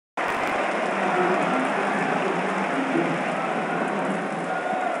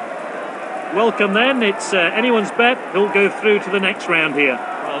Welcome then, it's anyone's bet who'll go through to the next round here.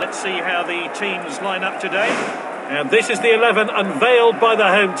 Well, let's see how the teams line up today. And this is the 11 unveiled by the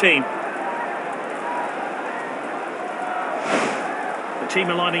home team. The team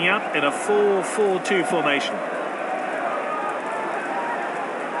are lining up in a 4-4-2 formation.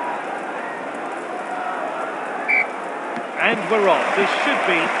 And we're off. This should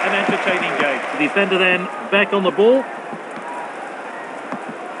be an entertaining game. The defender then back on the ball.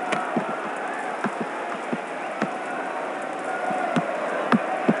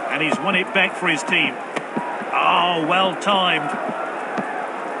 And he's won it back for his team. Oh, well timed.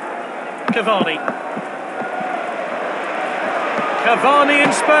 Cavani. Cavani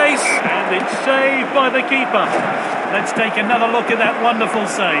in space. And it's saved by the keeper. Let's take another look at that wonderful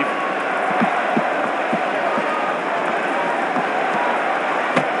save.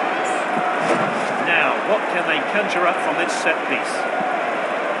 Now, what can they conjure up from this set piece?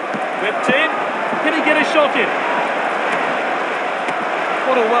 Whipped in. Can he get a shot in?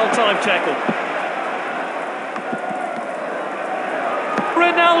 What a well-timed tackle.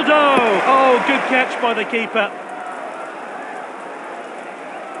 Ronaldo! Oh, good catch by the keeper.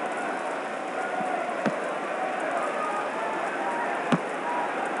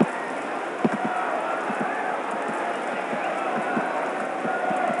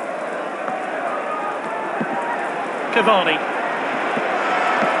 Cavani.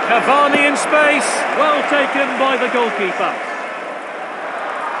 Cavani in space. Well taken by the goalkeeper.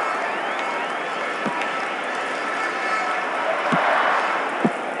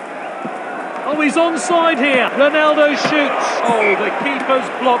 Oh, he's onside here. Ronaldo shoots. Oh, the keeper's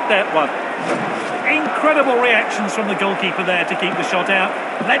blocked that one. Incredible reactions from the goalkeeper there to keep the shot out.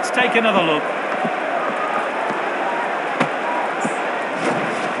 Let's take another look.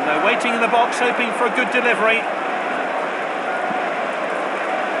 And they're waiting in the box, hoping for a good delivery.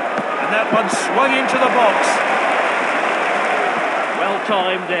 And that one swung into the box. Well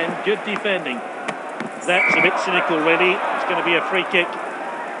timed and good defending. That's a bit cynical, really. It's going to be a free kick.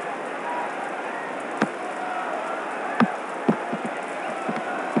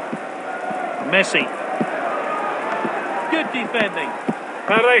 Messi. Good defending.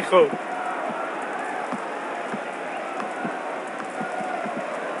 Parejo.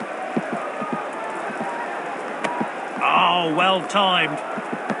 Oh, well timed.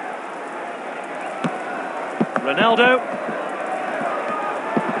 Ronaldo.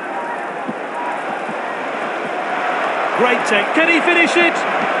 Great take. Can he finish it?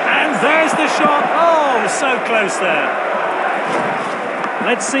 And there's the shot. Oh, so close there.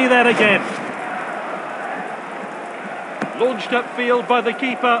 Let's see that again. Launched upfield by the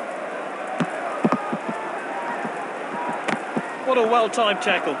keeper. What a well-timed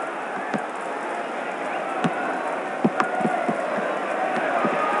tackle.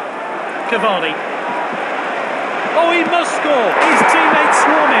 Cavani. Oh, he must score. His teammates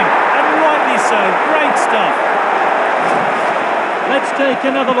swarm him, and rightly so. Great stuff. Let's take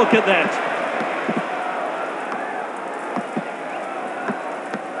another look at that.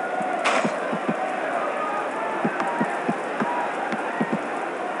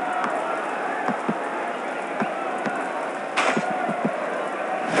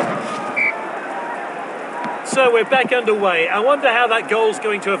 So we're back underway. I wonder how that goal's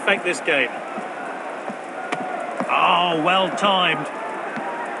going to affect this game. Oh, well timed.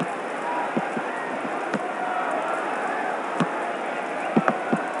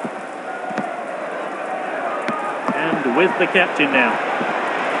 And with the captain now.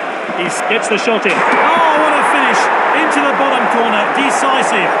 He gets the shot in. Oh, what a finish. Into the bottom corner.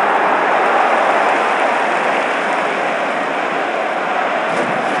 Decisive.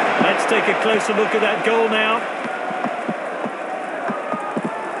 Let's take a closer look at that goal now.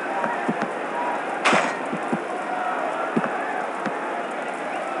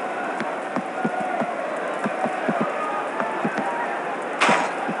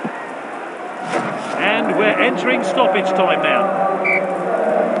 And we're entering stoppage time now.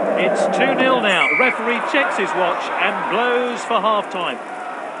 It's 2-0 now. The referee checks his watch and blows for half-time.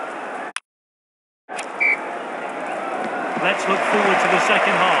 Let's look forward to the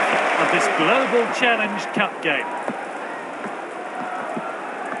second half of this Global Challenge Cup game.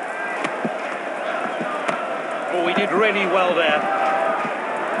 Oh, he did really well there.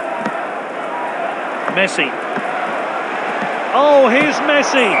 Messi. Oh, here's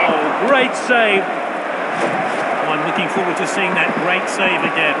Messi. Oh, great save. Oh, I'm looking forward to seeing that great save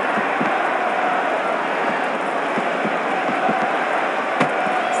again.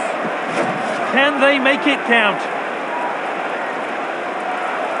 Can they make it count?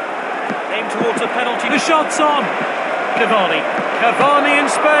 Towards a penalty. The shot's on. Cavani. Cavani in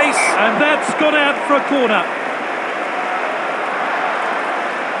space. And that's gone out for a corner.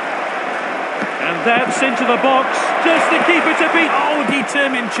 And that's into the box. Just the keeper to beat. Oh,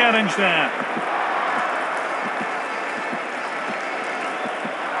 determined challenge there.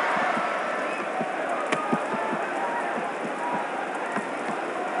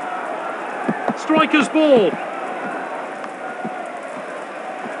 Striker's ball.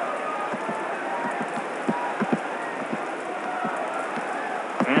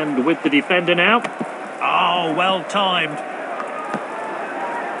 And with the defender now. Oh, well timed.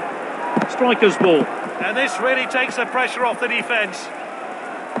 Striker's ball. And this really takes the pressure off the defence.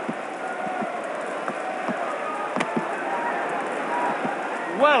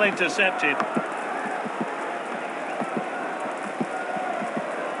 Well intercepted.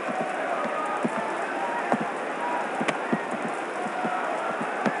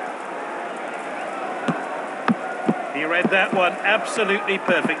 He read that one absolutely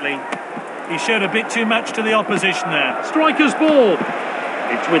perfectly. He showed a bit too much to the opposition there. Striker's ball.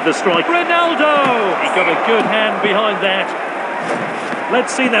 It's with the strike. Ronaldo! He got a good hand behind that.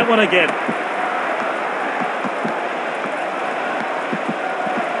 Let's see that one again.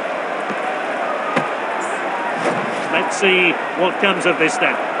 Let's see what comes of this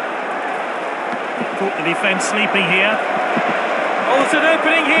then. Caught the defence sleeping here. Oh, there's an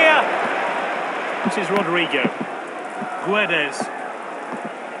opening here. This is Rodrigo. Guedes.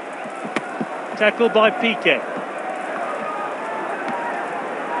 Tackled by Piqué.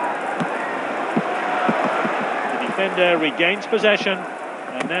 The defender regains possession,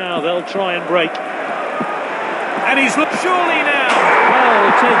 and now they'll try and break. And he's surely now.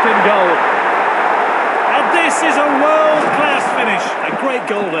 Well taken goal. And this is a world-class finish. A great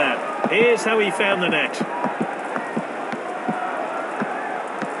goal there. Here's how he found the net.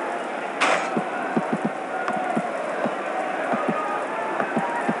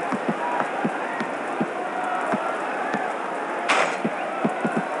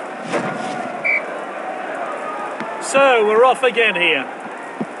 So, we're off again here.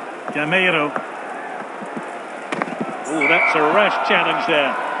 Gamero. Oh, that's a rash challenge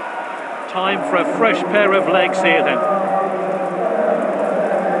there. Time for a fresh pair of legs here then.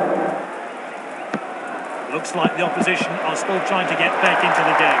 Looks like the opposition are still trying to get back into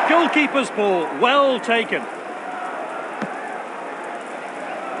the game. Goalkeeper's ball, well taken.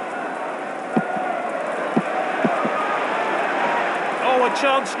 Oh, a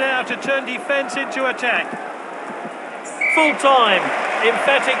chance now to turn defence into attack. Full time,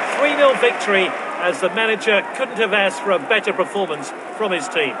 emphatic 3-0 victory, as the manager couldn't have asked for a better performance from his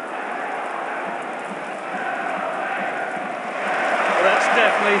team. Well, that's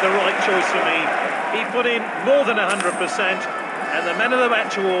definitely the right choice for me. He put in more than 100%, and the Man of the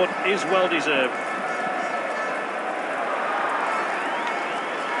Match award is well deserved.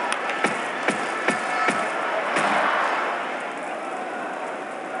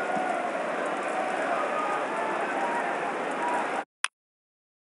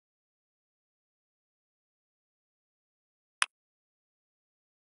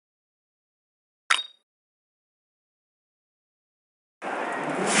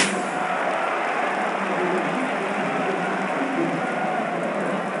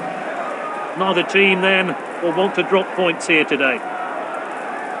 Neither team then will want to drop points here today.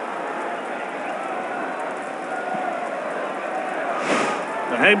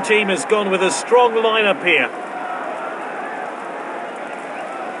 The home team has gone with a strong lineup here.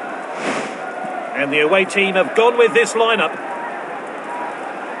 And the away team have gone with this lineup.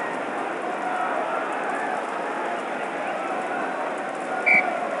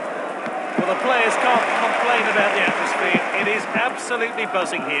 Well, the players can't complain about the atmosphere. It is absolutely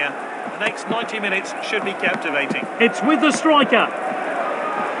buzzing here. The next 90 minutes should be captivating. It's with the striker.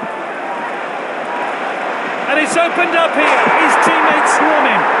 And it's opened up here. His teammates swarm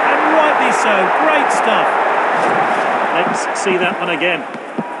him. And rightly so. Great stuff. Let's see that one again.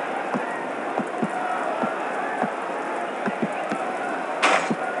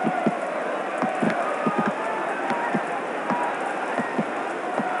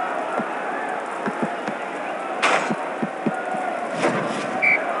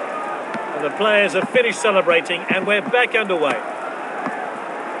 The players have finished celebrating and we're back underway.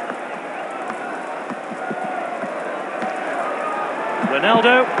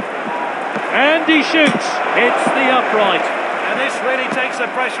 Ronaldo. And he shoots. It's the upright. And this really takes the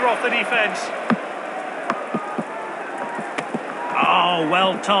pressure off the defence. Oh,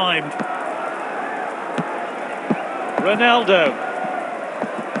 well timed. Ronaldo.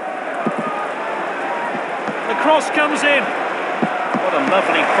 The cross comes in. What a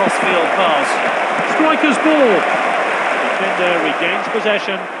lovely cross-field pass. Striker's ball. Defender regains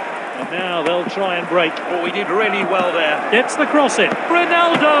possession. And now they'll try and break. Oh, he did really well there. Gets the cross in.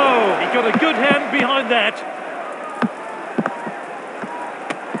 Ronaldo! He got a good hand behind that.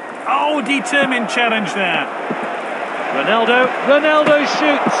 Oh, determined challenge there. Ronaldo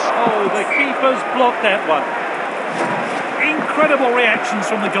shoots. Oh, the keeper's blocked that one. Incredible reactions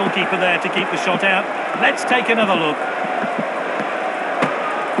from the goalkeeper there to keep the shot out. Let's take another look.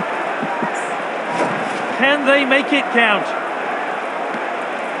 Can they make it count?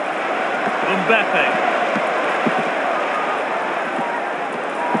 Mbappe.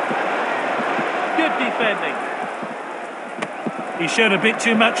 Good defending. He showed a bit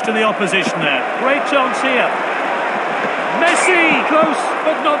too much to the opposition there. Great chance here. Messi! Close,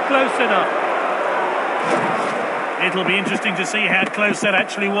 but not close enough. It'll be interesting to see how close that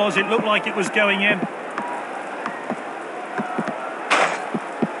actually was. It looked like it was going in.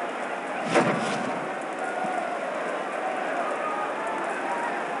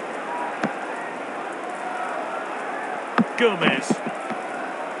 Gomez.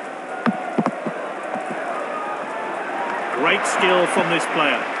 Great skill from this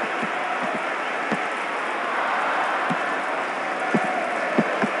player.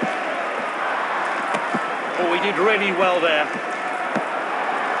 Oh, he did really well there.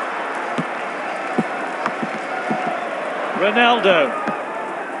 Ronaldo.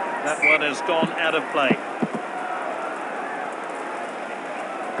 That one has gone out of play.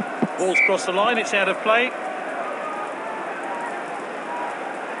 Ball's crossed the line, it's out of play.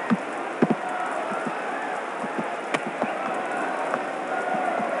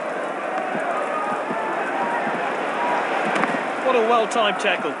 What a well-timed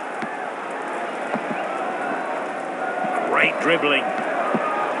tackle. Great dribbling.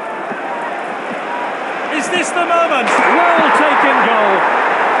 Is this the moment? Well taken goal.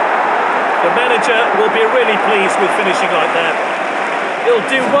 The manager will be really pleased with finishing like that. He'll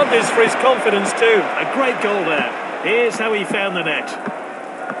do wonders for his confidence too. A great goal there. Here's how he found the net.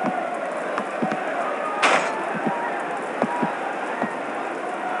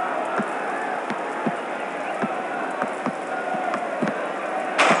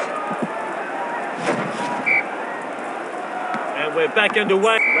 And we're back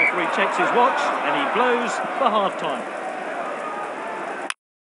underway. The referee checks his watch and he blows for half-time.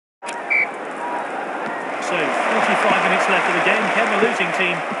 So, 45 minutes left of the game. Can the losing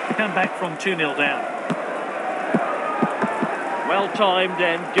team come back from 2-0 down? Well-timed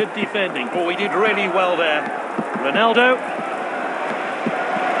and good defending. Oh, he did really well there. Ronaldo.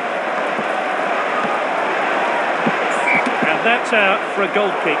 And that's out for a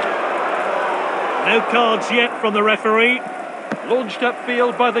goal kick. No cards yet from the referee. Launched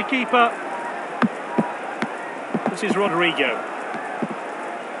upfield by the keeper. This is Rodrigo.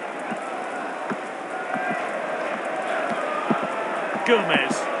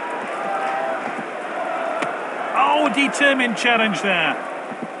 Gomez. Oh, determined challenge there.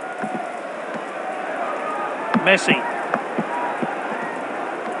 Messi.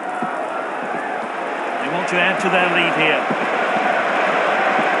 They want to add to their lead here.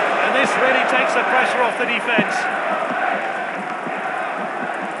 And this really takes the pressure off the defence.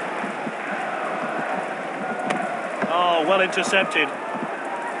 Oh, well intercepted.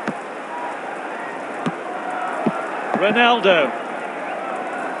 Ronaldo.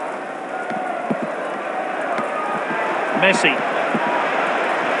 Messi.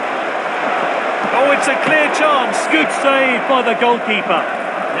 Oh, it's a clear chance. Good save by the goalkeeper.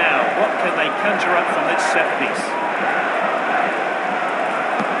 Now, what can they conjure up from this set piece?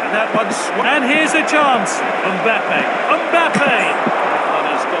 And that one's... And here's a chance. Mbappe. That one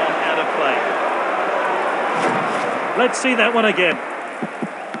has gone out of play. Let's see that one again.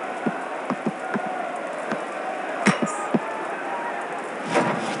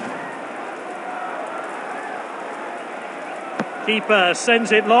 Keeper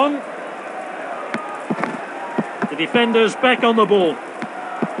sends it long. The defender's back on the ball.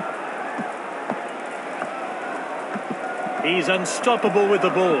 He's unstoppable with the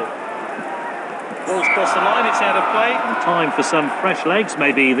ball. Ball's crossed the line, it's out of play. And time for some fresh legs,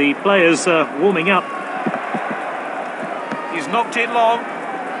 maybe. The players are warming up. He's knocked it long.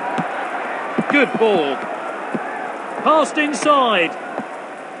 Good ball. Passed inside.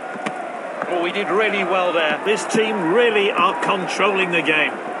 Oh, he did really well there. This team really are controlling the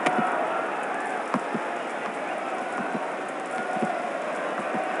game.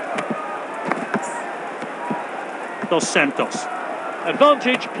 Dos Santos.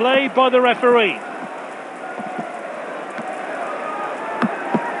 Advantage played by the referee.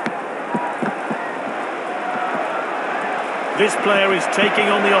 This player is taking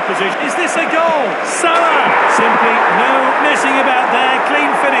on the opposition. Is this a goal? Salah! Simply no messing about there. Clean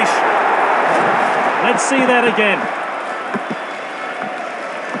finish. Let's see that again.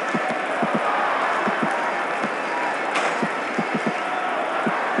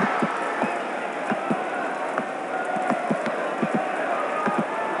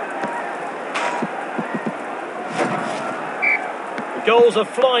 Goals are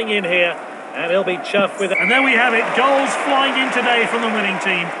flying in here, and he'll be chuffed with it. And there we have it, goals flying in today from the winning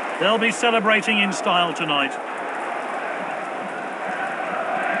team. They'll be celebrating in style tonight.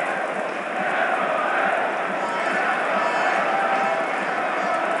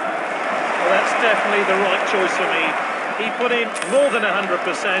 Well, that's definitely the right choice for me. He put in more than 100%,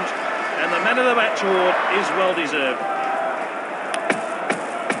 and the Man of the Match award is well deserved.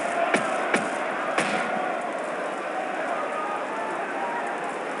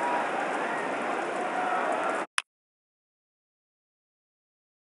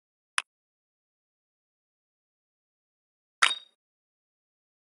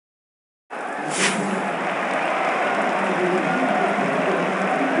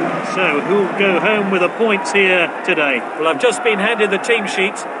 So, who'll go home with the points here today? Well, I've just been handed the team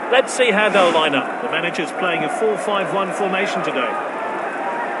sheets. Let's see how they'll line up. The manager's playing a 4-5-1 formation today.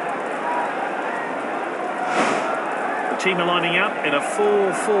 The team are lining up in a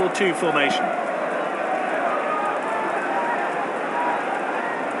 4-4-2 formation.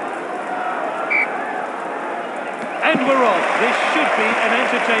 And we're off. This should be an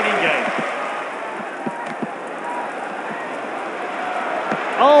entertaining game.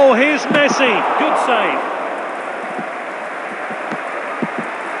 Oh, here's Messi. Good save.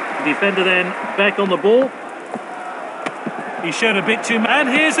 Defender then back on the ball. He showed a bit too much. And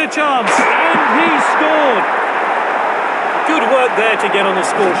here's a chance. And he scored. Good work there to get on the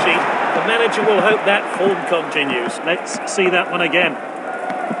score sheet. The manager will hope that form continues. Let's see that one again.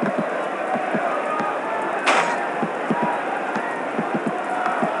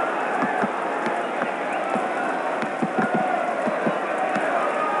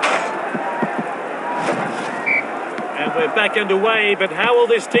 We're back underway, but how will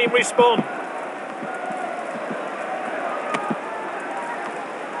this team respond?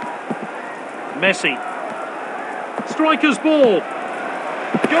 Messi. Striker's ball.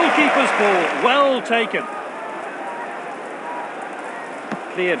 Goalkeeper's ball. Well taken.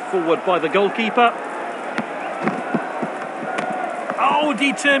 Cleared forward by the goalkeeper. Oh,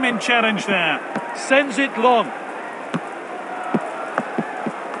 determined challenge there. Sends it long.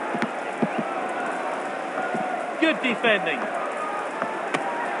 Good defending.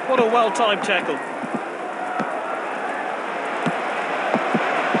 What a well-timed tackle.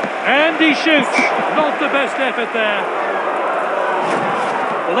 And he shoots. Not the best effort there.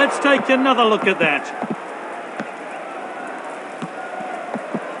 Well, let's take another look at that.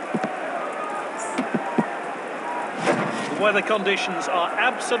 The weather conditions are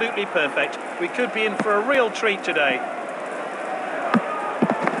absolutely perfect. We could be in for a real treat today.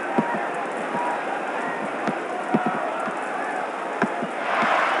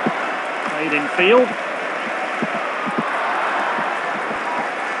 In field.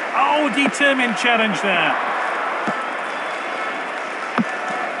 Oh, determined challenge there.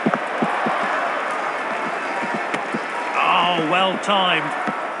 Oh, well timed.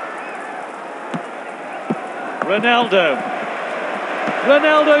 Ronaldo.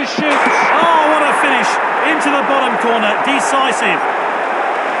 Ronaldo shoots. Oh, what a finish. Into the bottom corner. Decisive.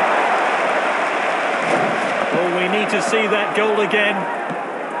 Oh, we need to see that goal again.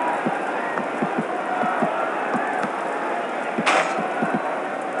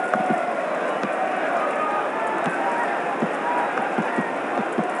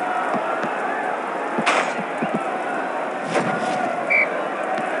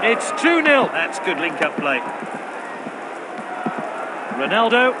 It's 2-0. That's good link-up play.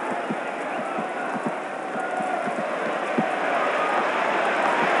 Ronaldo.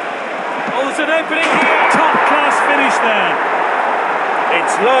 Oh, there's an opening here. Top-class finish there.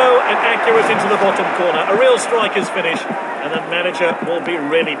 It's low and accurate into the bottom corner. A real striker's finish. And the manager will be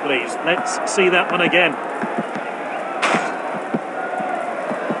really pleased. Let's see that one again.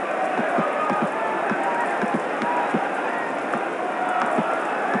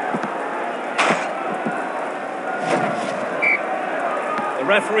 The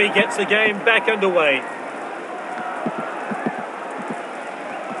referee gets the game back underway.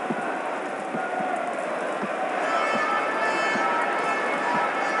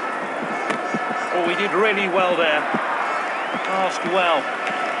 Oh, he did really well there. Passed well.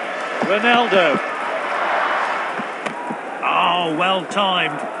 Ronaldo. Oh, well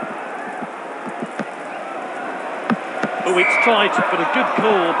timed. Oh, it's tight, but a good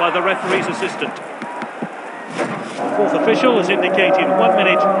call by the referee's assistant. The fourth official has indicated 1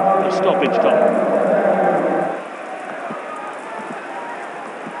 minute of stoppage time.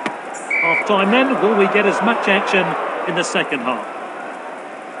 Half-time then, will we get as much action in the second half?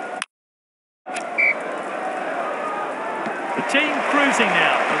 The team cruising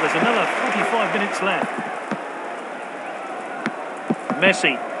now, but there's another 45 minutes left.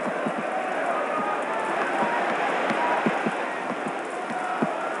 Messi.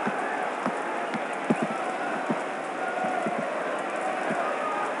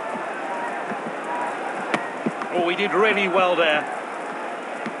 Oh, he did really well there.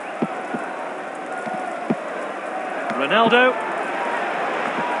 Ronaldo.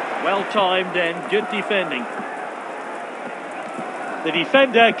 Well timed and good defending. The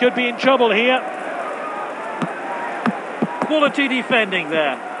defender could be in trouble here. Quality defending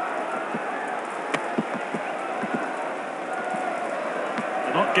there.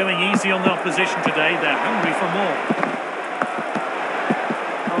 They're not going easy on the opposition today. They're hungry for more.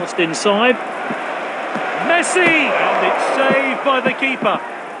 Passed inside. Messi! And it's saved by the keeper.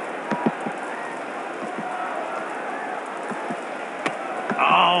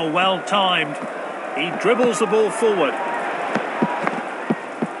 Oh, well timed. He dribbles the ball forward.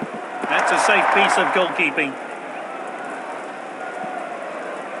 That's a safe piece of goalkeeping.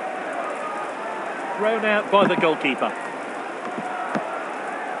 Thrown out by the goalkeeper.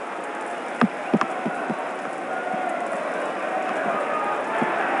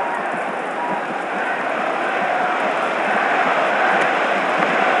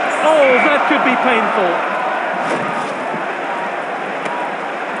 Oh, that could be painful.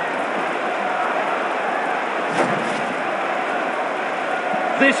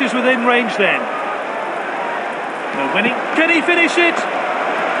 This is within range then. No winning. Can he finish it?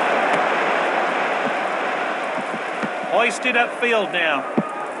 Hoisted upfield now.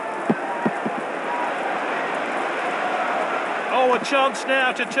 Oh, a chance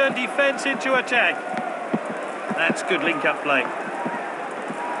now to turn defence into attack. That's good link-up play.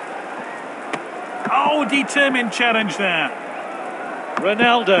 Oh, determined challenge there.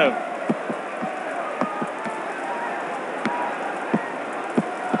 Ronaldo.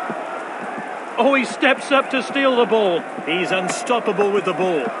 Oh, he steps up to steal the ball. He's unstoppable with the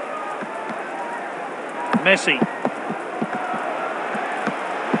ball. Messi.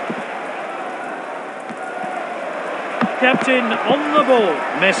 Captain on the ball.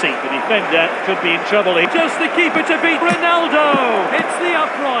 Messi, the defender, could be in trouble here. Just the keeper to beat. Ronaldo hits the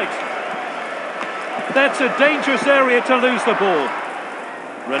upright. That's a dangerous area to lose the ball.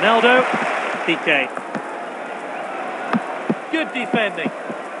 Ronaldo. Piqué. Good defending.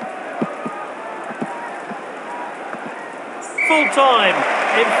 Full time.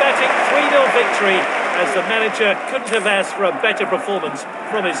 Emphatic 3-0 victory, as the manager couldn't have asked for a better performance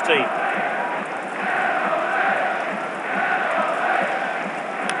from his team.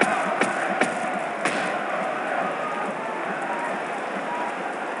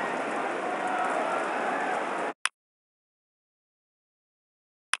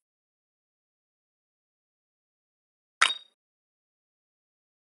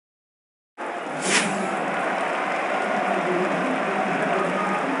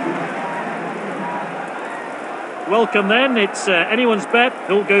 Welcome then, it's anyone's bet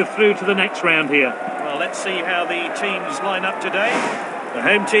who'll go through to the next round here. Well, let's see how the teams line up today. The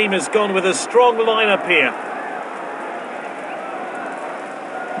home team has gone with a strong lineup here.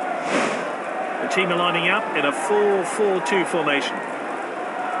 The team are lining up in a 4-4-2 formation.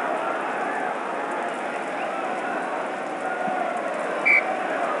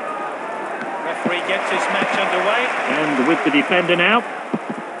 Referee gets his match underway. And with the defender now.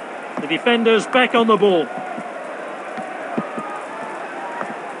 The defender's back on the ball.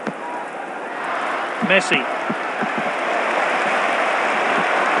 Messi.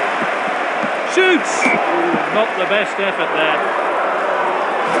 Shoots! Ooh, not the best effort there.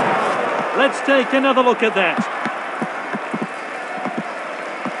 Let's take another look at that.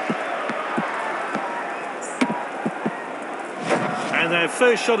 And their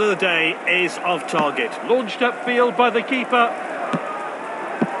first shot of the day is off target. Launched upfield by the keeper.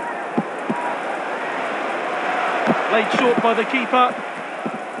 Played short by the keeper.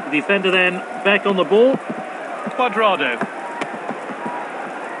 The defender then back on the ball. Cuadrado.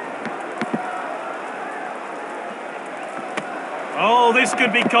 Oh, this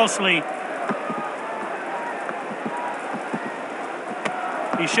could be costly.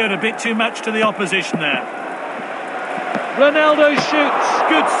 He showed a bit too much to the opposition there. Ronaldo shoots.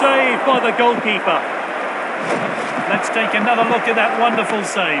 Good save by the goalkeeper. Let's take another look at that wonderful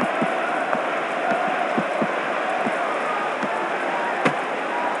save.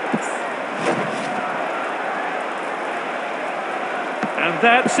 And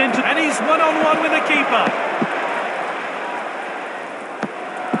that's into... And he's one-on-one with the keeper.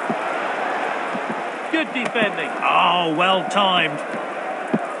 Good defending. Oh, well timed.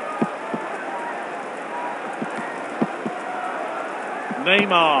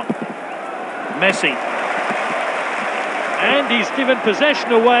 Neymar. Messi. And he's given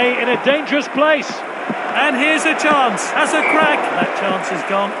possession away in a dangerous place. And here's a chance. That's a crack. That chance is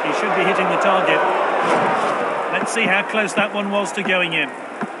gone. He should be hitting the target. Let's see how close that one was to going in.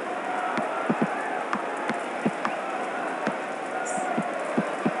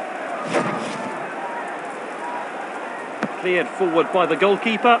 Cleared forward by the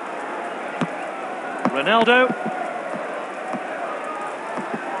goalkeeper. Ronaldo.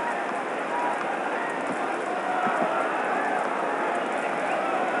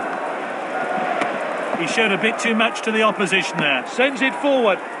 He showed a bit too much to the opposition there. Sends it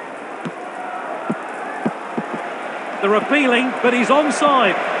forward. They're appealing, but he's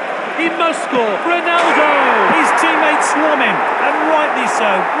onside. He must score. Ronaldo! His teammates swarm him, and rightly so.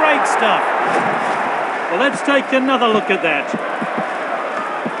 Great stuff. Well, let's take another look at that.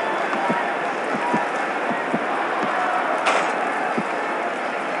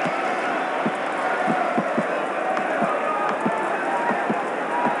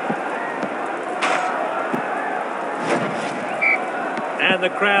 And the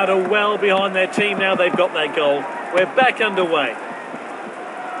crowd are well behind their team now they've got their goal. We're back underway.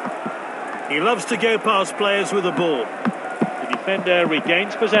 He loves to go past players with the ball. The defender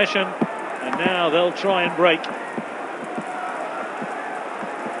regains possession, and now they'll try and break.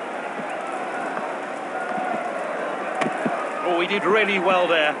 Oh, he did really well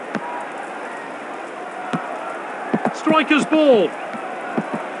there. Striker's ball.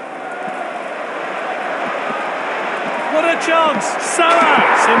 What a chance! Salah!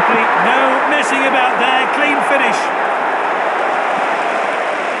 Simply no messing about there. Clean finish.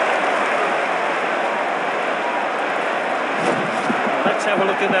 Let's have a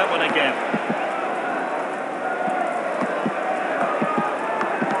look at that one again.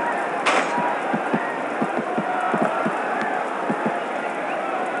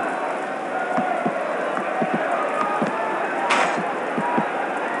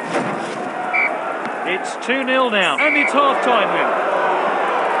 It's 2-0 now, and it's half-time now.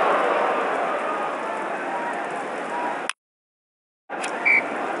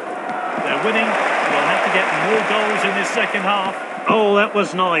 They're winning. They'll have to get more goals in this second half. Oh, that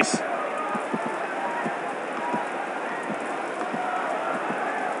was nice.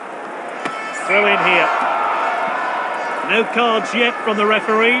 Throw in here. No cards yet from the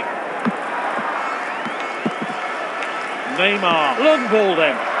referee. Neymar. Long ball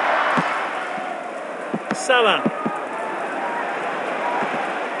then. Salah.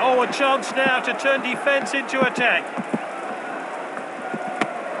 Oh, a chance now to turn defence into attack.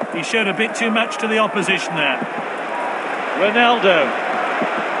 He showed a bit too much to the opposition there. Ronaldo.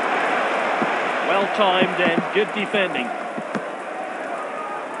 Well timed and good defending.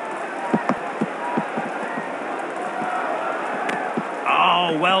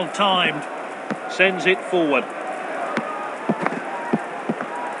 Oh, well timed. Sends it forward.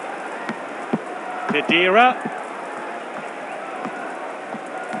 Khedira.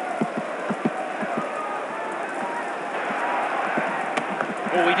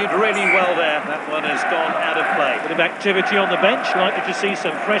 Oh, he did really well there. That one has gone out of play. Bit of activity on the bench. Likely to see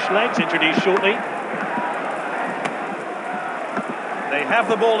some fresh legs introduced shortly. They have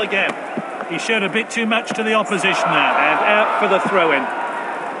the ball again. He showed a bit too much to the opposition there. And out for the throw-in.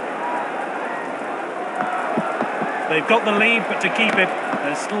 They've got the lead, but to keep it,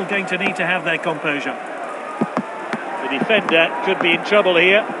 they're still going to need to have their composure. The defender could be in trouble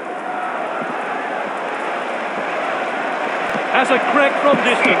here. Has a crack from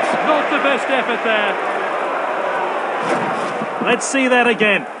distance. Not the best effort there. Let's see that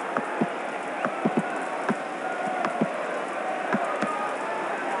again.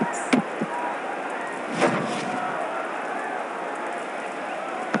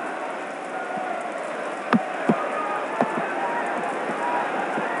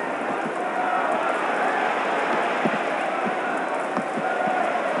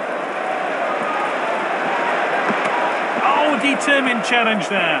 Determined challenge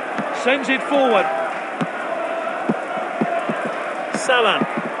there. Sends it forward. Salah.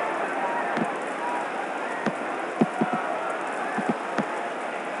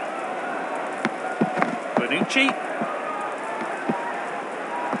 Bonucci.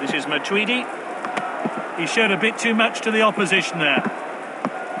 This is Matuidi. He showed a bit too much to the opposition there.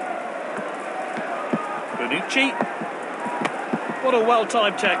 Bonucci. What a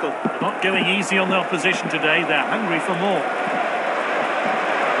well-timed tackle. They're not going easy on the opposition today. They're hungry for more.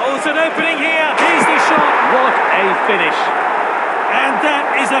 There's an opening here. Here's the shot. What a finish. And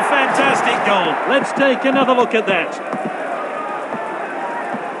that is a fantastic goal. Let's take another look at that.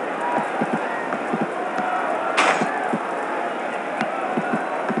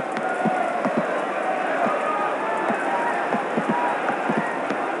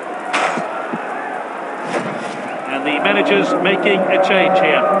 And the manager's making a change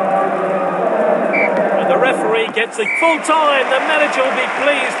here. And the referee gets a full time. The manager will be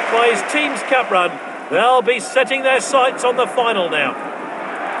pleased by his team's cup run. They'll be setting their sights on the final now.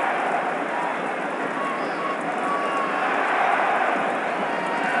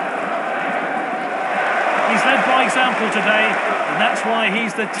 He's led by example today, and that's why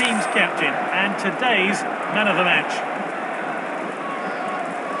he's the team's captain and today's man of the match.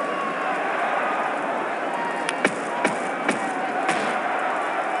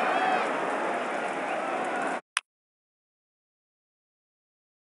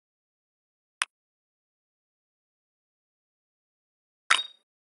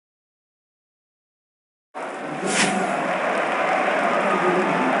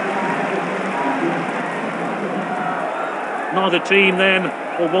 Neither team then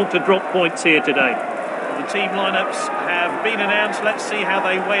will want to drop points here today. The team lineups have been announced. Let's see how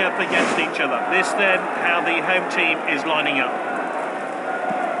they weigh up against each other. This then, how the home team is lining up.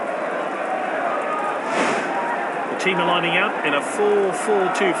 The team are lining up in a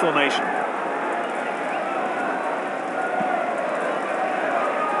 4-4-2 formation.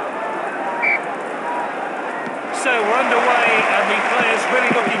 So we're underway and the players really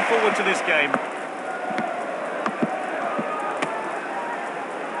looking forward to this game.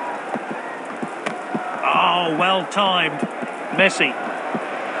 Oh, well timed. Messi.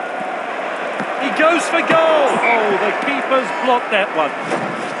 He goes for goal. Oh, the keeper's blocked that one.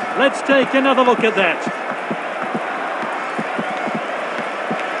 Let's take another look at that.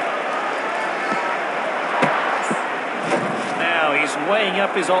 Now he's weighing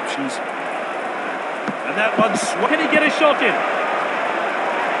up his options. And that one's... Can he get a shot in?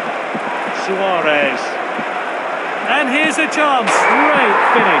 Suarez. And here's a chance. Great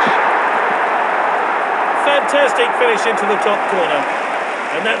finish. Fantastic finish into the top corner.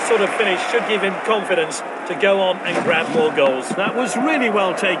 And that sort of finish should give him confidence to go on and grab more goals. That was really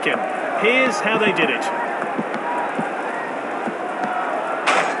well taken. Here's how they did it.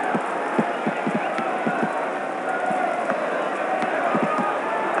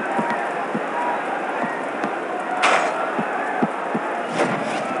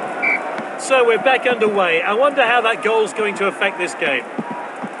 So we're back underway. I wonder how that goal's going to affect this game.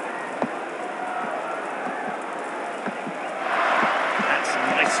 That's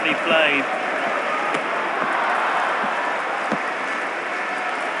nicely played.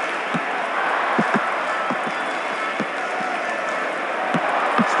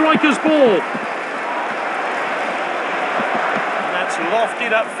 Striker's ball. And that's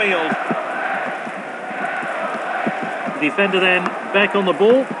lofted upfield. The defender then back on the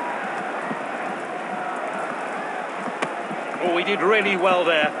ball. Oh, he did really well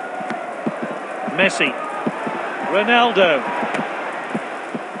there. Messi. Ronaldo.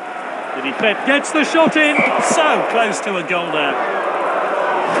 The defender gets the shot in. So close to a goal there.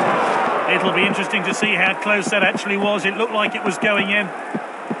 It'll be interesting to see how close that actually was. It looked like it was going in.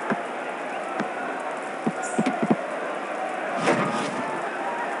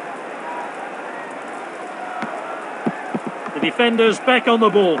 The defender's back on the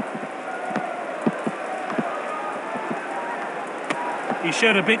ball. He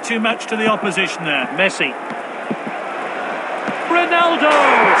showed a bit too much to the opposition there. Messi. Ronaldo!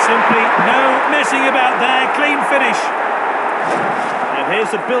 Simply no messing about there. Clean finish. And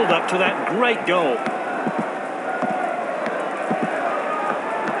here's the build-up to that great goal.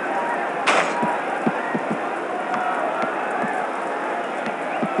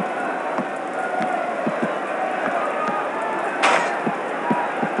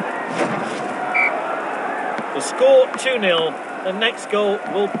 The score 2-0. The next goal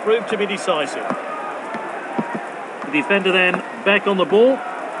will prove to be decisive. The defender then back on the ball.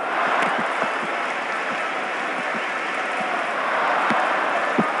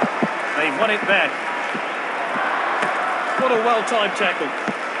 They've won it back. What a well-timed tackle.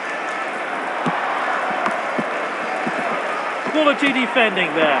 Quality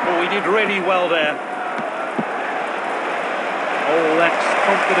defending there. Oh, he did really well there. Oh, that's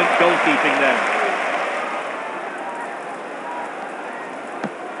confident goalkeeping there.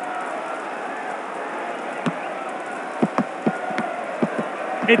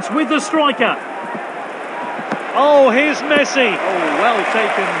 It's with the striker. Oh, here's Messi. Oh, well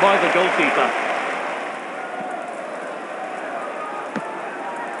taken by the goalkeeper.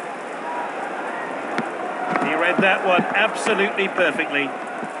 timed that one absolutely perfectly.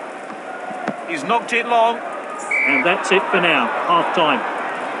 He's knocked it long. And that's it for now, half-time.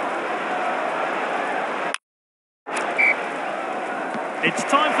 It's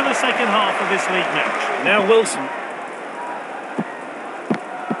time for the second half of this league match. Now Wilson.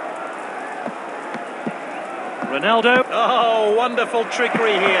 Ronaldo. Oh, wonderful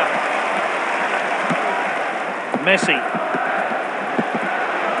trickery here. Messi.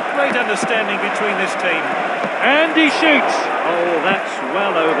 Great understanding between this team. And he shoots. Oh, that's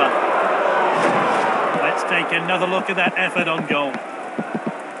well over. Let's take another look at that effort on goal.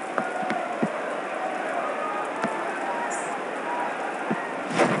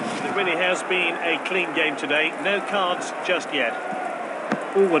 It really has been a clean game today. No cards just yet.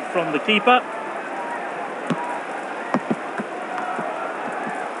 Forward from the keeper.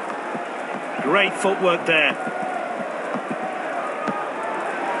 Great footwork there.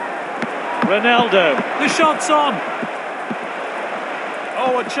 Ronaldo. The shot's on.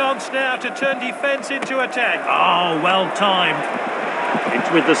 Oh, a chance now to turn defence into attack. Oh, well timed.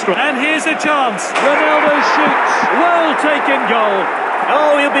 It's with the strike. And here's a chance. Ronaldo shoots. Well taken goal.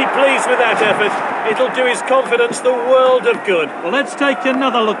 Oh, he'll be pleased with that effort. It'll do his confidence the world of good. Well, let's take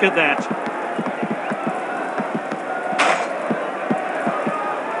another look at that.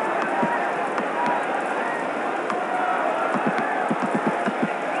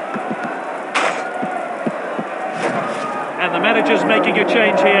 And the manager's making a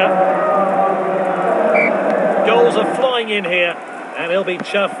change here. Goals are flying in here, and he'll be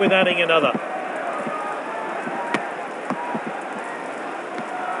chuffed with adding another.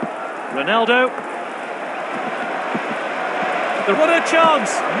 Ronaldo. What a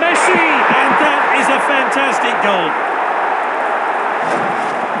chance! Messi! And that is a fantastic goal.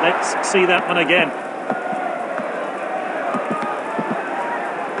 Let's see that one again.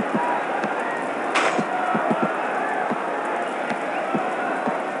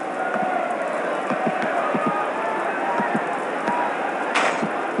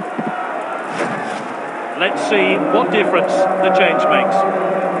 Let's see what difference the change makes.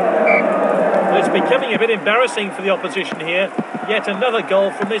 Well, it's becoming a bit embarrassing for the opposition here. Yet another goal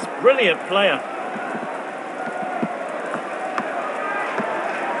from this brilliant player.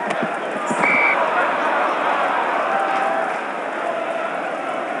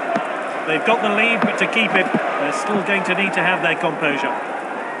 They've got the lead, but to keep it, they're still going to need to have their composure.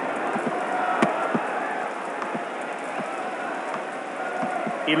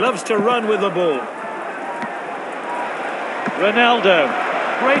 He loves to run with the ball. Ronaldo.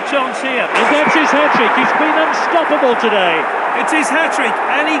 Great chance here. And that's his hat-trick. He's been unstoppable today. It's his hat-trick,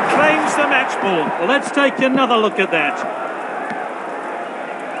 and he claims the match ball. Well, let's take another look at that.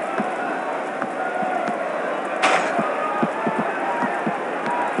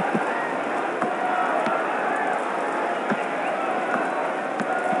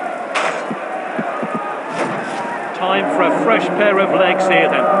 Time for a fresh pair of legs here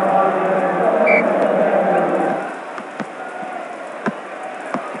then.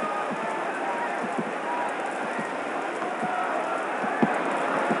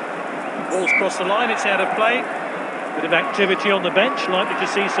 Ball's crossed the line, it's out of play. Bit of activity on the bench, likely to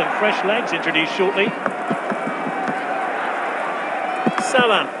see some fresh legs introduced shortly.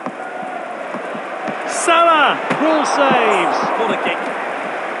 Salah. Salah! Rule saves. Corner kick.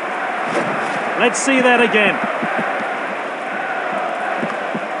 Let's see that again.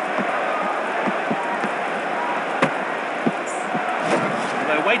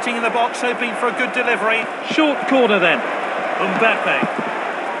 They're waiting in the box, hoping for a good delivery. Short corner then. Mbappe.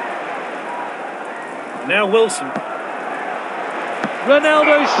 Now Wilson.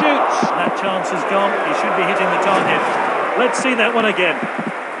 Ronaldo shoots. That chance is gone. He should be hitting the target. Let's see that one again.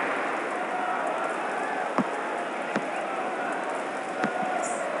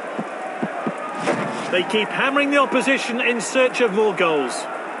 They keep hammering the opposition in search of more goals.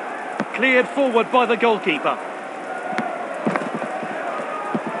 Cleared forward by the goalkeeper.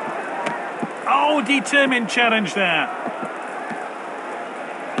 Oh, determined challenge there.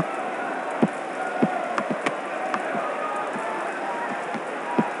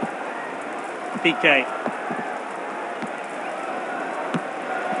 PK.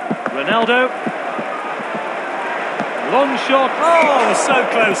 Ronaldo. Long shot. Oh, so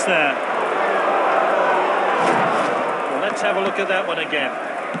close there. Well, let's have a look at that one again.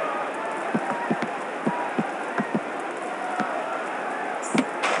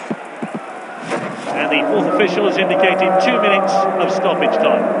 And the fourth official has indicated 2 minutes of stoppage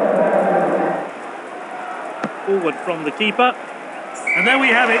time. Forward from the keeper. And there we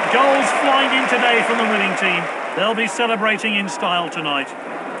have it, goals flying in today from the winning team. They'll be celebrating in style tonight.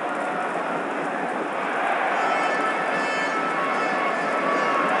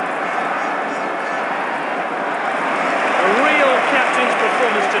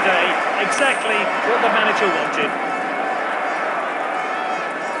 exactly what the manager wanted.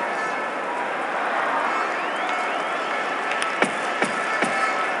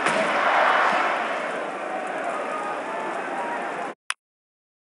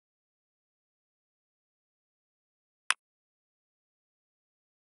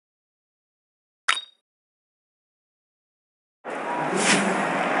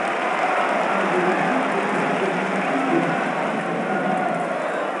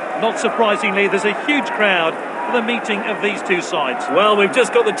 Not surprisingly, there's a huge crowd for the meeting of these two sides. Well, we've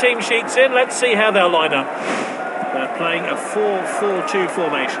just got the team sheets in. Let's see how they'll line up. They're playing a 4-4-2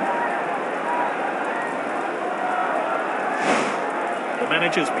 formation. The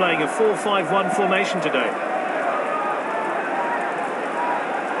manager's playing a 4-5-1 formation today.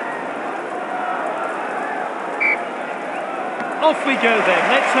 Off we go then.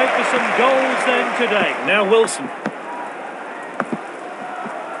 Let's hope for some goals then today. Now Wilson.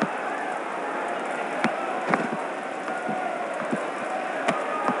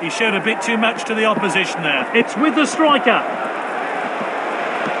 He showed a bit too much to the opposition there. It's with the striker.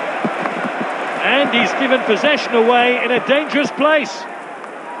 And he's given possession away in a dangerous place.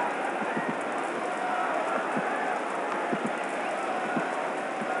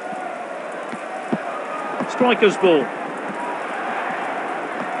 Striker's ball.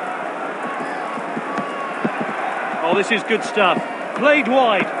 Oh, this is good stuff. Played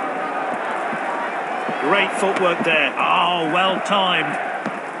wide. Great footwork there. Oh, well timed.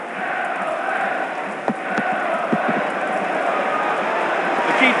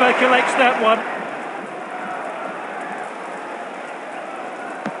 Keeper collects that one.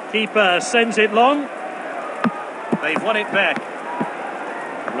 Keeper sends it long. They've won it back.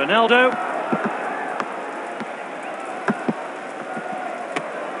 Ronaldo.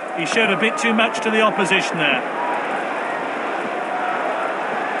 He showed a bit too much to the opposition there.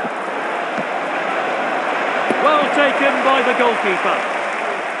 Well taken by the goalkeeper.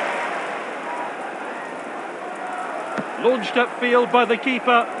 Launched upfield by the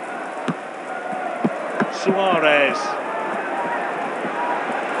keeper. Suarez.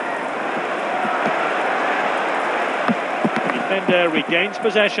 Defender regains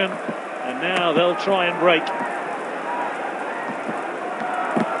possession, and now they'll try and break.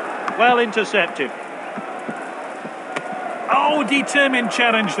 Well intercepted. Oh, determined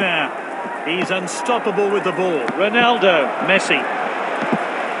challenge there. He's unstoppable with the ball. Ronaldo. Messi.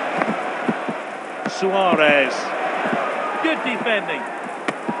 Suarez. Good defending.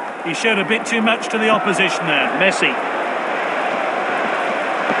 He showed a bit too much to the opposition there. Messi.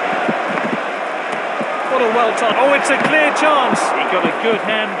 What a well-timed... Oh, it's a clear chance. He got a good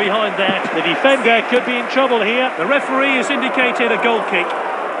hand behind that. The defender could be in trouble here. The referee has indicated a goal kick.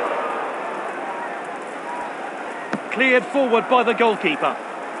 Cleared forward by the goalkeeper.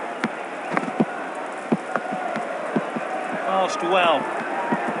 Passed well.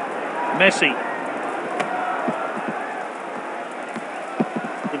 Messi.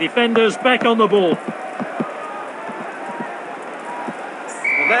 Defenders back on the ball. Well,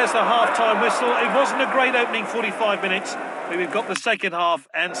 there's the half-time whistle. It wasn't a great opening 45 minutes, but we've got the second half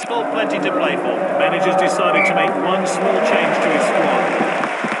and still plenty to play for. The manager's decided to make one small change to his squad.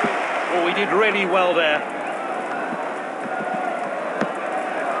 Oh, he did really well there.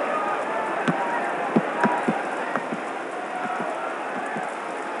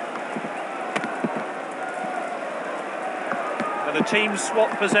 The team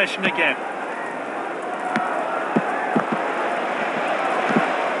swap possession again.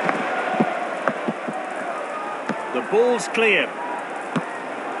 The ball's clear.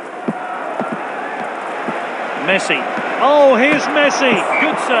 Messi. Oh, here's Messi.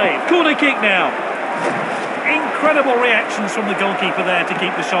 Good save. Corner kick now. Incredible reactions from the goalkeeper there to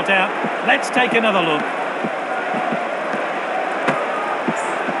keep the shot out. Let's take another look.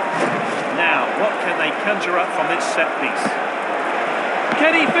 Now, what can they conjure up from this set piece?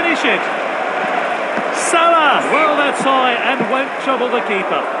 Can he finish it? Salah! Well, that's high and won't trouble the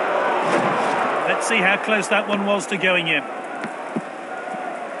keeper. Let's see how close that one was to going in.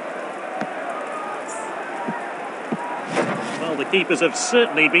 Well, the keepers have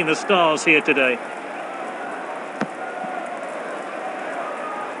certainly been the stars here today.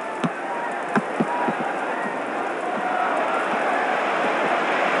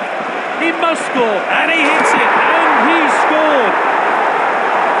 He must score, and he hits it, and he's scored.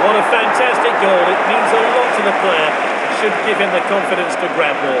 What a fantastic goal. It means a lot to the player. It should give him the confidence to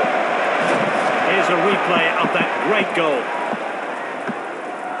grab more. Here's a replay of that great goal.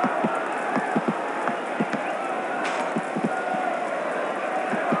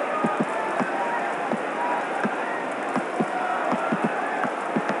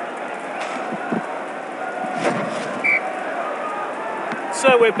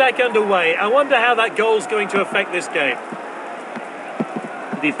 So we're back underway. I wonder how that goal's going to affect this game.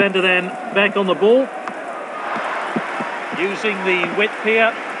 The defender then back on the ball. Using the width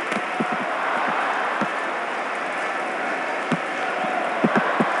here.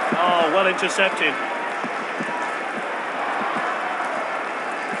 Oh, well intercepted.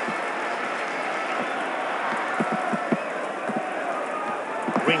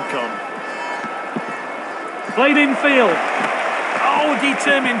 Rincon. Played in field. Oh,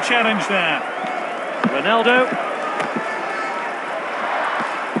 determined challenge there. Ronaldo.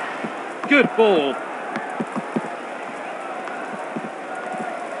 Good ball.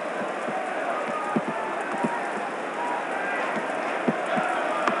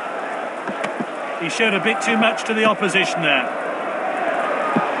 He showed a bit too much to the opposition there.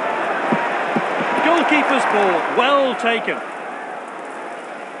 Goalkeeper's ball, well taken.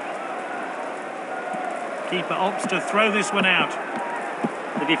 Keeper opts to throw this one out.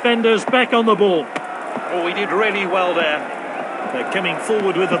 The defender's back on the ball. Oh, he did really well there. They're coming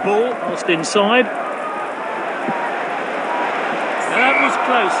forward with the ball. Lost inside. That was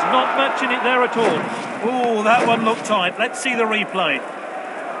close, not much in it there at all. Oh, that one looked tight. Let's see the replay.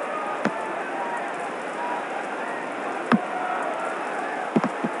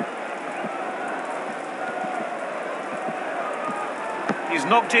 He's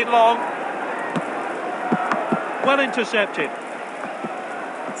knocked it long. Well intercepted.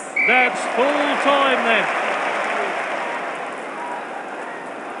 That's full time then.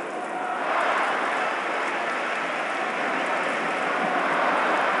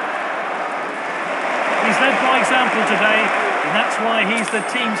 He's led by example today, and that's why he's the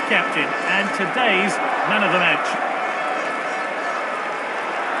team's captain and today's man of the match.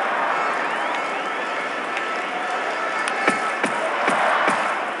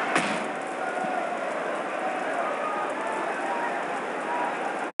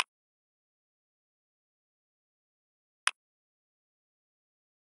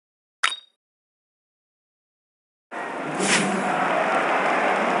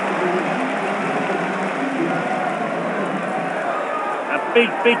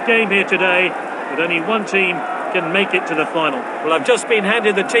 Big game here today, but only one team can make it to the final. Well, I've just been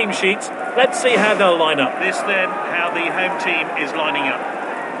handed the team sheets. Let's see how they'll line up. This then, how the home team is lining up.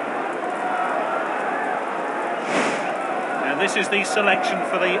 And this is the selection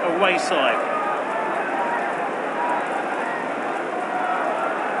for the away side.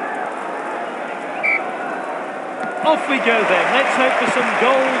 Off we go then. Let's hope for some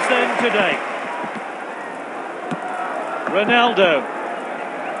goals then today. Ronaldo.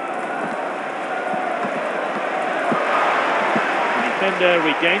 Defender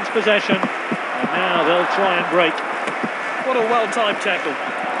regains possession, and now they'll try and break. What a well-timed tackle.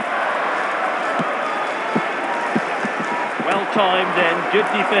 Well-timed and good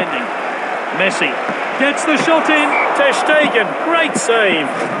defending. Messi gets the shot in. Ter Stegen, great save.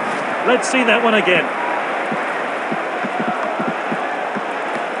 Let's see that one again.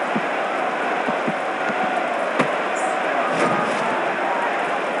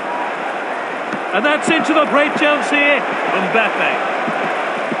 And that's into the great chance here. Mbappe.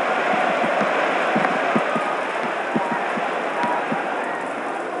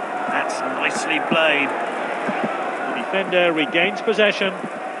 Nicely played. The defender regains possession,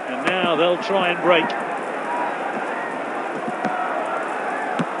 and now they'll try and break.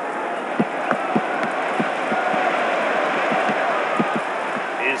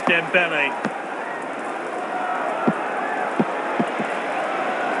 Here's Dembele.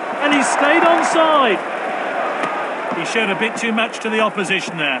 And he stayed onside. He showed a bit too much to the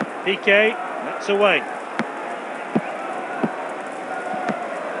opposition there. PK, that's away.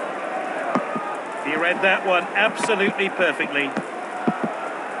 He read that one absolutely perfectly.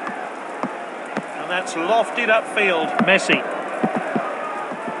 And that's lofted upfield. Messi.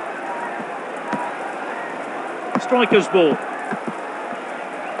 Striker's ball.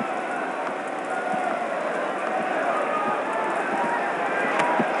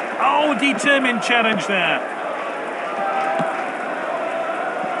 Oh, determined challenge there.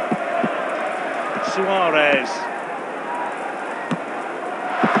 Suarez.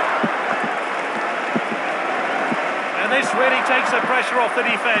 And this really takes the pressure off the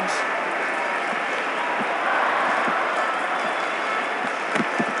defence.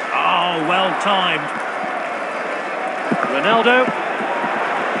 Oh, well timed. Ronaldo.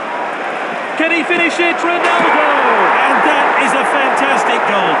 Can he finish it? Ronaldo! And that is a fantastic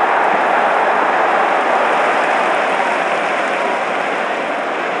goal.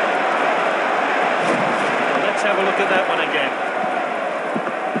 Well, let's have a look at that one again.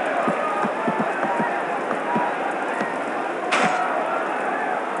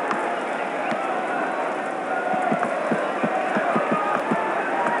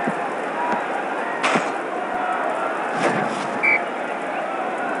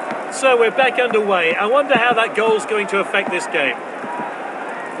 So we're back underway. I wonder how that goal's going to affect this game.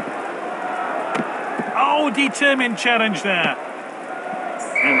 Oh, determined challenge there.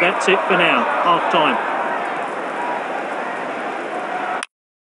 And that's it for now, half-time.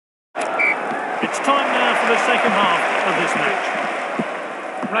 It's time now for the second half of this match.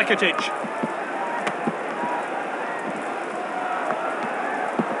 Rakitic.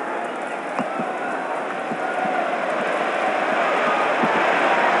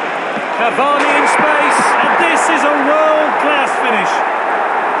 Cavani in space, and this is a world-class finish.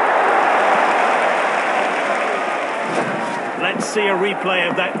 Let's see a replay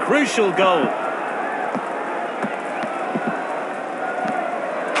of that crucial goal.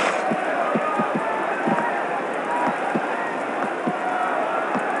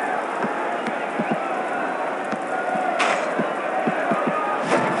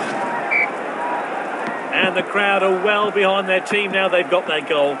 And the crowd are well behind their team now they've got their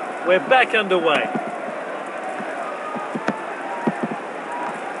goal. We're back underway.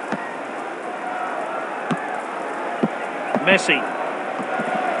 Messi.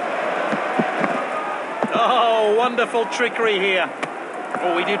 Oh, wonderful trickery here.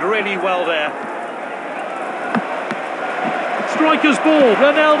 Oh, he did really well there. Striker's ball.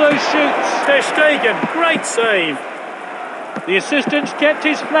 Ronaldo shoots. Ter Stegen, great save. The assistant's kept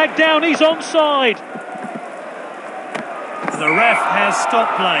his flag down. He's onside. The ref has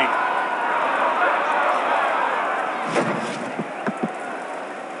stopped play.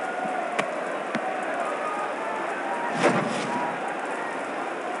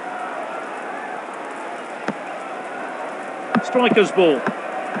 Striker's ball.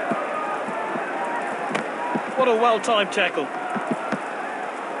 What a well-timed tackle.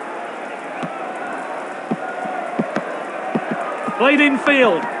 Played in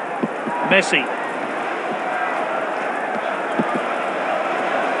field. Messi.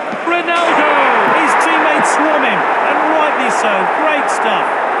 Ronaldo! His teammates swarm him, and rightly so. Great stuff.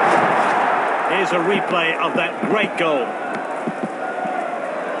 Here's a replay of that great goal.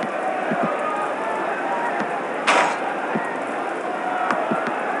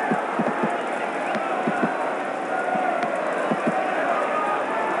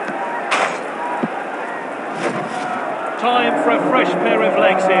 Time for a fresh pair of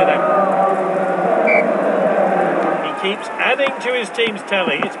legs here then. He keeps adding to his team's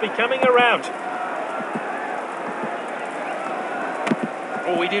tally. It's becoming a rout.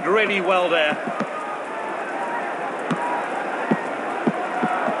 Oh, he did really well there.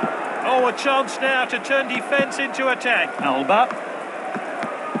 Oh, a chance now to turn defence into attack. Alba.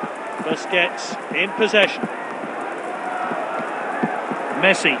 Busquets in possession.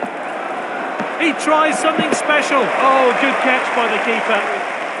 Messi. He tries something special. Oh, good catch by the keeper.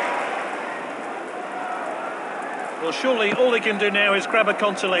 Well, surely all he can do now is grab a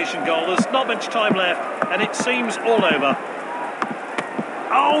consolation goal. There's not much time left, and it seems all over.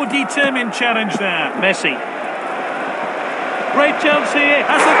 Oh, determined challenge there. Messi. Great chance here.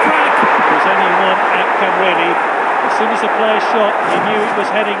 Has a crack. There's only one outcome really. As soon as the player shot, he knew it was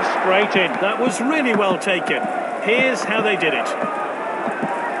heading straight in. That was really well taken. Here's how they did it.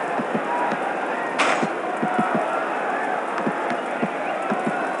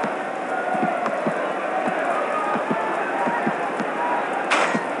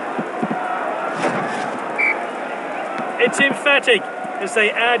 It's emphatic as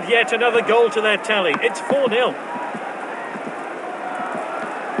they add yet another goal to their tally. It's 4-0.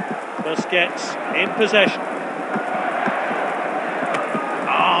 Busquets in possession.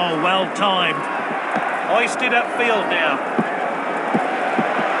 Oh, well timed. Hoisted upfield now.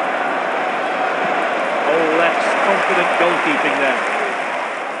 Oh, that's confident goalkeeping there.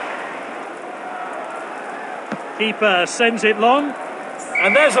 Keeper sends it long.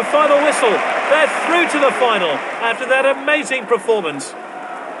 And there's a final whistle. They're through to the final after that amazing performance.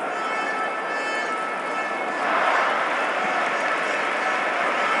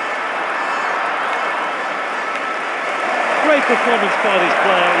 Great performance by this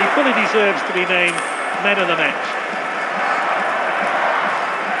player. He fully deserves to be named man of the match.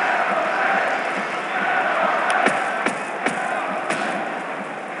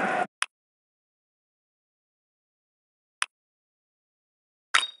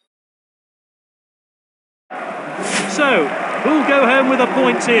 So, who'll go home with the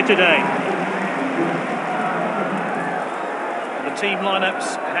points here today? The team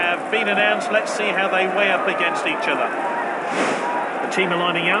lineups have been announced. Let's see how they weigh up against each other. The team are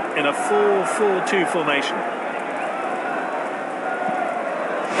lining up in a 4-4-2 formation.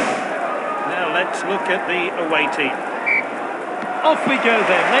 Now let's look at the away team. Off we go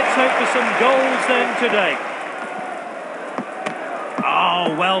then. Let's hope for some goals then today.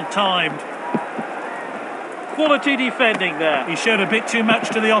 Oh, well timed. Quality defending there. He showed a bit too much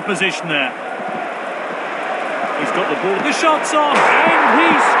to the opposition there. He's got the ball. The shot's on. And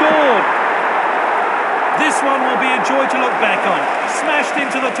he scored. This one will be a joy to look back on. Smashed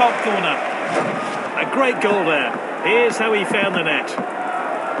into the top corner. A great goal there. Here's how he found the net.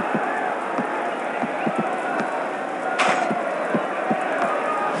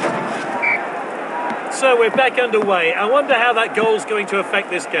 So we're back underway. I wonder how that goal's going to affect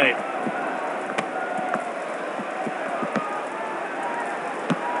this game.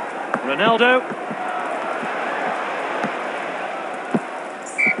 Ronaldo.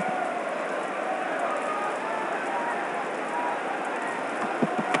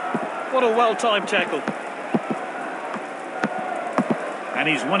 What a well-timed tackle. And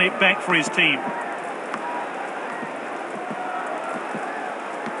he's won it back for his team.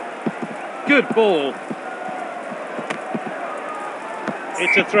 Good ball.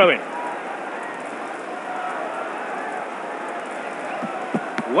 It's a throw-in.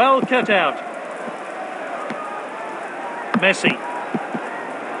 Well cut out. Messi.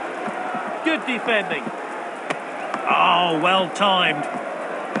 Good defending. Oh, well timed.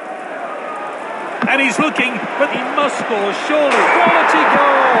 And he's looking, but he must score, surely. Quality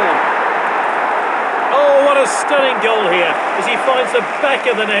goal! Oh, what a stunning goal here, as he finds the back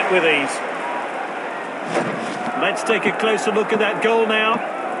of the net with ease. Let's take a closer look at that goal now.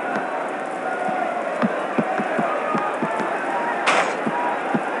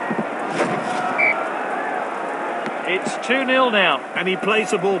 It's 2-0 now. And he plays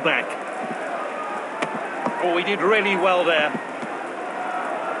the ball back. Oh, he did really well there.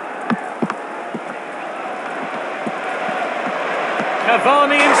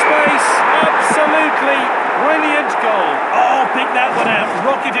 Cavani in space. Absolutely brilliant goal. Oh, pick that one out.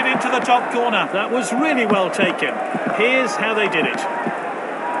 Rocketed into the top corner. That was really well taken. Here's how they did it.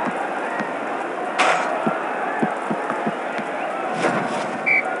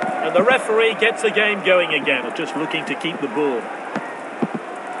 And the referee gets the game going again, just looking to keep the ball.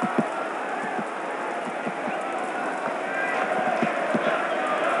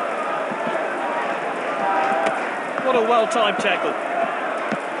 What a well-timed tackle.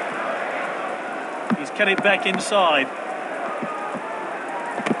 He's cut it back inside.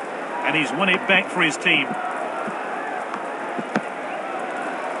 And he's won it back for his team.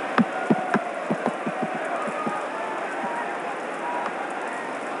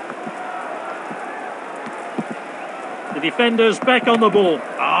 The defender's back on the ball.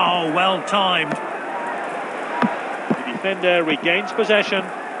 Oh, well timed. The defender regains possession,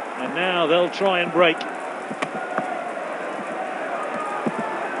 and now they'll try and break.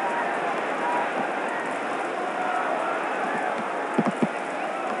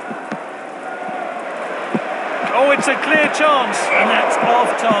 Oh, it's a clear chance, and that's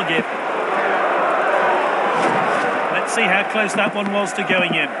off target. Let's see how close that one was to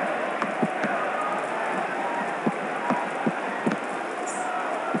going in.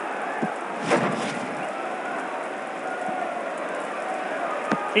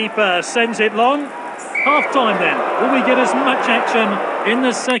 Keeper sends it long. Half-time then. Will we get as much action in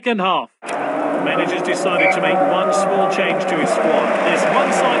the second half? Manager's decided to make one small change to his squad. This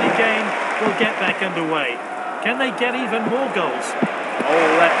one-sided game will get back underway. Can they get even more goals?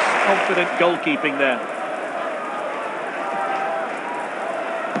 Oh, that's confident goalkeeping there.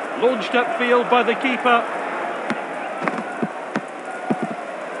 Launched upfield by the keeper.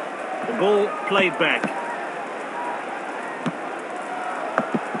 The ball played back.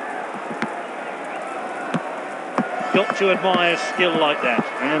 Got to admire skill like that.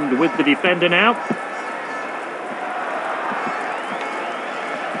 And with the defender now.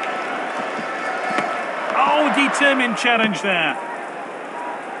 Oh, determined challenge there.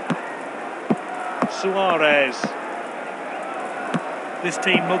 Suarez. This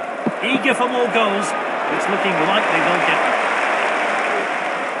team look eager for more goals. It's looking likely they'll get them.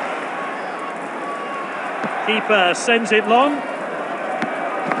 Keeper sends it long.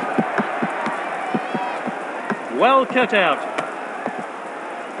 Well cut out.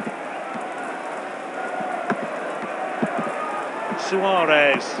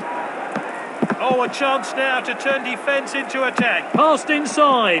 Suarez. Oh, a chance now to turn defence into attack. Passed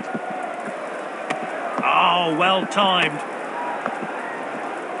inside. Oh, well timed.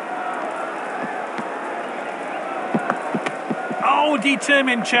 Oh,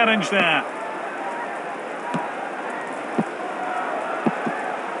 determined challenge there.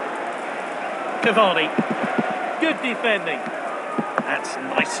 Cavani. Good defending. That's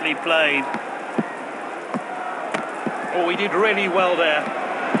nicely played. Oh, he did really well there.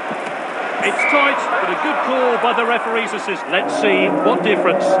 It's tight, but a good call by the referee's assistant. Let's see what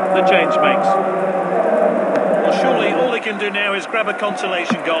difference the change makes. Well, surely all he can do now is grab a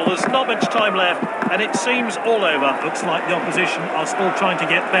consolation goal. There's not much time left, and it seems all over. Looks like the opposition are still trying to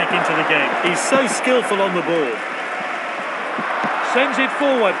get back into the game. He's so skillful on the ball. Sends it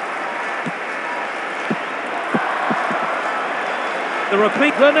forward. The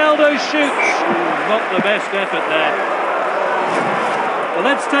repeat. Ronaldo shoots. Ooh, not the best effort there. Well,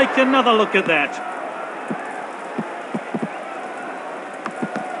 let's take another look at that.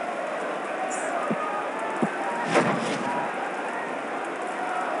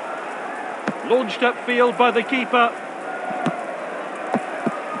 Launched upfield by the keeper.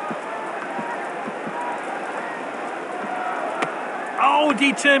 Oh,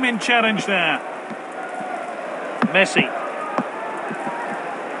 determined challenge there. Messi.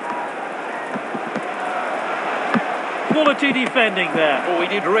 Quality defending there. Oh, he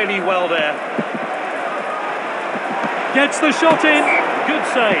did really well there. Gets the shot in. Good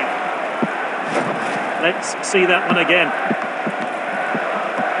save. Let's see that one again.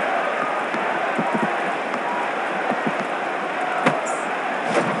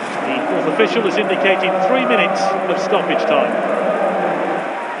 The fourth official is indicating 3 minutes of stoppage time.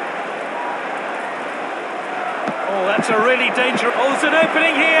 Oh, that's a really dangerous... Oh, there's an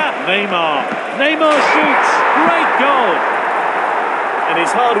opening here. Neymar shoots. Great goal. And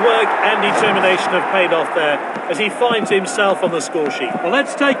his hard work and determination have paid off there as he finds himself on the score sheet. Well,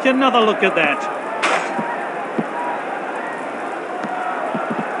 let's take another look at that.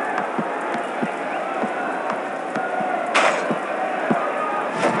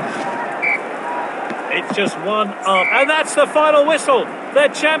 It's just one up. And that's the final whistle. They're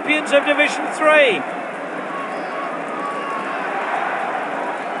champions of Division 3.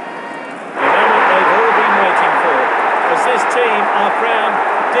 This team are crowned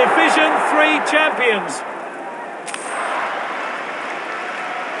Division 3 champions.